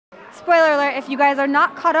Spoiler alert, if you guys are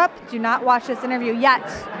not caught up, do not watch this interview yet.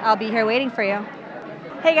 I'll be here waiting for you.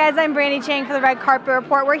 Hey guys, I'm Brandi Chang for the Red Carpet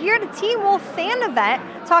Report. We're here at a Teen Wolf fan event,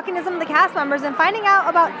 talking to some of the cast members and finding out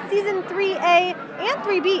about Season 3A and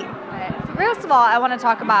 3B. First of all, I want to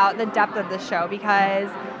talk about the depth of the show because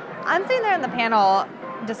I'm sitting there in the panel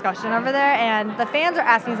discussion over there and the fans are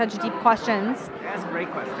asking such deep questions. That's great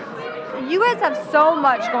questions. You guys have so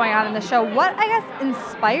much going on in the show. What, I guess,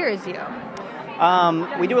 inspires you?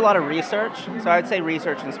 We do a lot of research, so I'd say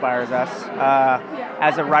research inspires us.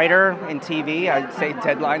 As a writer in TV, I'd say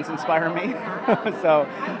deadlines inspire me.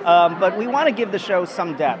 But we want to give the show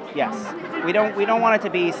some depth. Yes, we don't want it to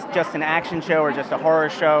be just an action show or just a horror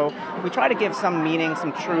show. We try to give some meaning,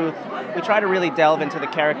 some truth. We try to really delve into the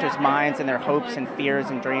characters' minds and their hopes and fears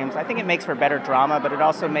and dreams. I think it makes for better drama, but it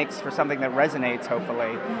also makes for something that resonates.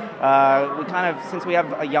 Hopefully, since we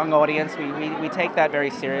have a young audience, we take that very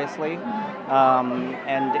seriously.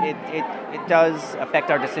 And it does affect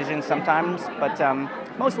our decisions sometimes, but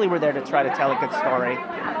mostly we're there to try to tell a good story.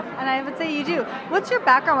 And I would say you do. What's your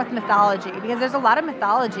background with mythology? Because there's a lot of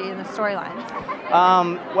mythology in the storyline.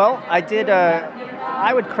 Well,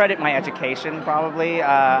 I would credit my education probably.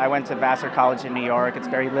 I went to Vassar College in New York. It's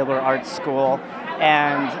a very liberal arts school,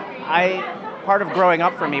 and part of growing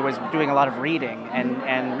up for me was doing a lot of reading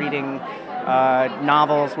and reading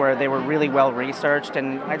novels where they were really well researched,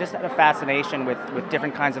 and I just had a fascination with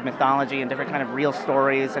different kinds of mythology and different kind of real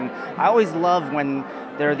stories, and I always love when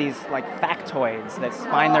there are these like factoids that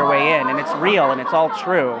find their way in and it's real and it's all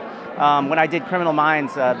true. When I did Criminal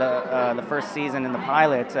Minds, the first season in the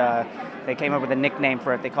pilot, they came up with a nickname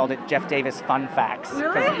for it. They called it Jeff Davis Fun Facts.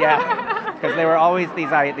 Really? Because there were always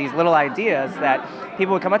these little ideas that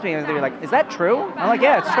people would come up to me and they'd be like, "Is that true?" I'm like,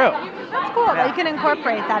 "Yeah, it's true." That's cool. Yeah. You can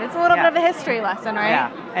incorporate that. It's a little bit of a history lesson, right?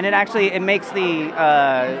 Yeah, and it makes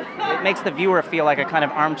the viewer feel like a kind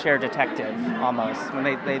of armchair detective almost when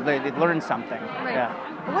they learn something. Right.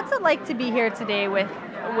 Yeah. What's it like to be here today with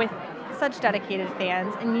such dedicated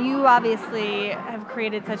fans, and you obviously have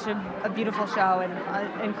created such a beautiful show and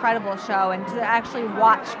an incredible show, and to actually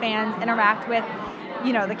watch fans interact with,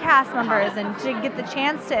 the cast members and to get the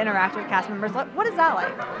chance to interact with cast members, what is that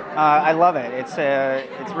like? I love it.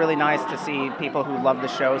 It's really nice to see people who love the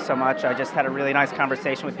show so much. I just had a really nice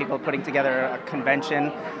conversation with people putting together a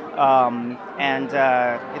convention, and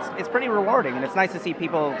it's pretty rewarding, and it's nice to see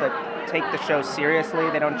people that take the show seriously.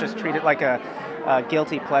 They don't just treat it like a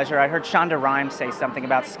guilty pleasure. I heard Shonda Rhimes say something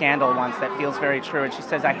about Scandal once that feels very true, and she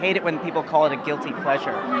says, "I hate it when people call it a guilty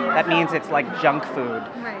pleasure. That means it's like junk food."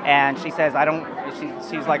 Right. And she says,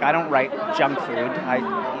 she's like, "I don't write junk food."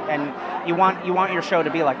 And you want your show to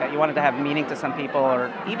be like that. You want it to have meaning to some people,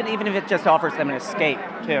 or even if it just offers them an escape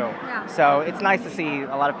too. Yeah. So it's nice to see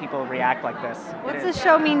a lot of people react like this. What's this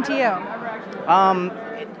show mean to you?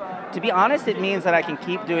 To be honest, it means that I can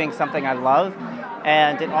keep doing something I love.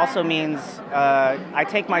 And it also means I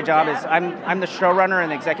take my job as I'm the showrunner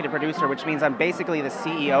and the executive producer, which means I'm basically the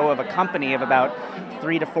CEO of a company of about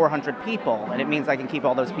 300 to 400 people, and it means I can keep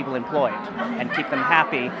all those people employed and keep them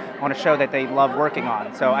happy on a show that they love working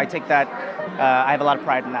on. So I take that. I have a lot of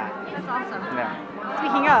pride in that. That's awesome. Yeah.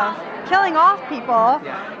 Speaking of killing off people,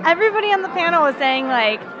 everybody on the panel was saying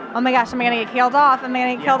like, "Oh my gosh, am I going to get killed off? Am I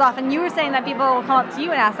going to get killed off?" And you were saying that people will come up to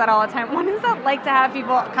you and ask that all the time. What is that like to have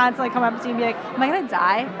people constantly come up to you and be like, "Am I going to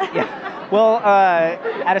die?" Yeah. Well,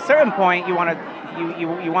 at a certain point, you want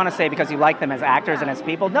to say, because you like them as actors and as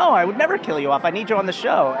people, "No, I would never kill you off. I need you on the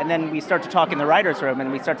show." And then we start to talk in the writer's room,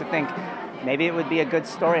 and we start to think, maybe it would be a good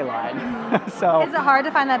storyline. So. Is it hard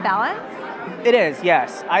to find that balance? It is,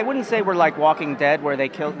 yes. I wouldn't say we're like Walking Dead, where they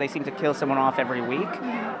seem to kill someone off every week.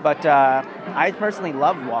 But I personally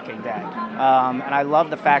love Walking Dead, and I love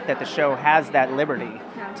the fact that the show has that liberty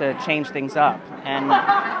to change things up. And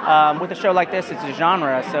with a show like this, it's a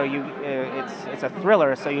genre, so it's a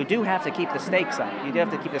thriller, so you do have to keep the stakes up. You do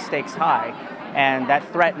have to keep the stakes high, and that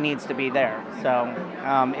threat needs to be there. So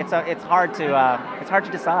it's hard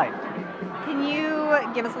to decide. Can you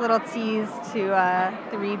give us a little tease to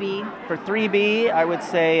 3B? For 3B, I would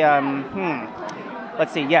say,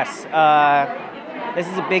 let's see, yes. This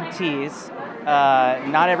is a big tease.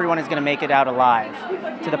 Not everyone is going to make it out alive,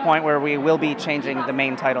 to the point where we will be changing the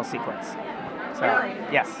main title sequence. So, really?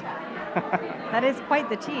 Yes. That is quite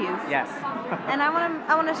the tease. Yes. And I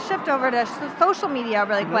want to shift over to social media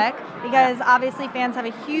really quick, because obviously fans have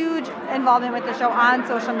a huge involvement with the show on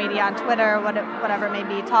social media, on Twitter, whatever it may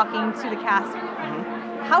be, talking to the cast.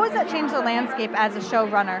 How has that changed the landscape as a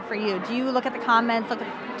showrunner for you? Do you look at the comments, look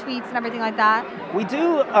at the tweets and everything like that? We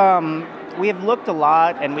do. We have looked a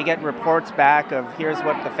lot, and we get reports back of here's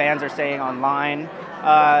what the fans are saying online.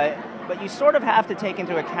 but you sort of have to take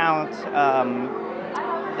into account.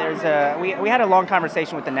 We had a long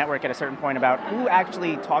conversation with the network at a certain point about who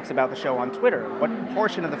actually talks about the show on Twitter. What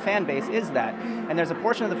portion of the fan base is that? And there's a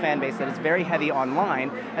portion of the fan base that is very heavy online,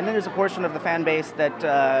 and then there's a portion of the fan base that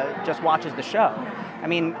just watches the show. I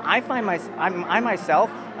mean, I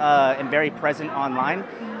myself am very present online.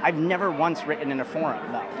 I've never once written in a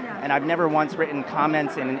forum, though, and I've never once written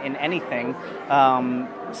comments in anything.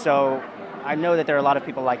 So I know that there are a lot of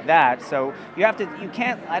people like that. So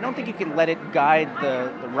I don't think you can let it guide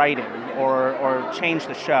the writing or change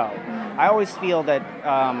the show. I always feel that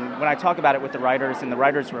when I talk about it with the writers in the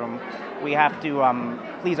writers' room, we have to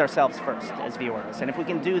please ourselves first as viewers. And if we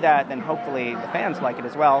can do that, then hopefully the fans like it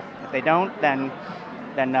as well. If they don't, then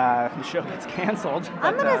the show gets canceled.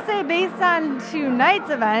 I'm going to say based on tonight's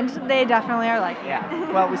event, they definitely are like it.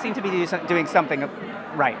 Yeah. Well, we seem to be doing something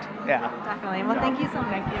right. Yeah. Definitely. Well, thank you so much.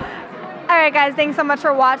 Thank you. All right, guys, thanks so much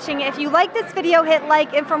for watching. If you like this video, hit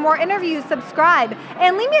like, and for more interviews, subscribe.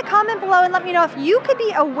 And leave me a comment below and let me know if you could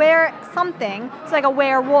be a something, so like a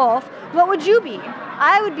werewolf, what would you be?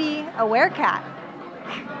 I would be a werecat.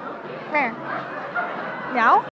 Where? Now?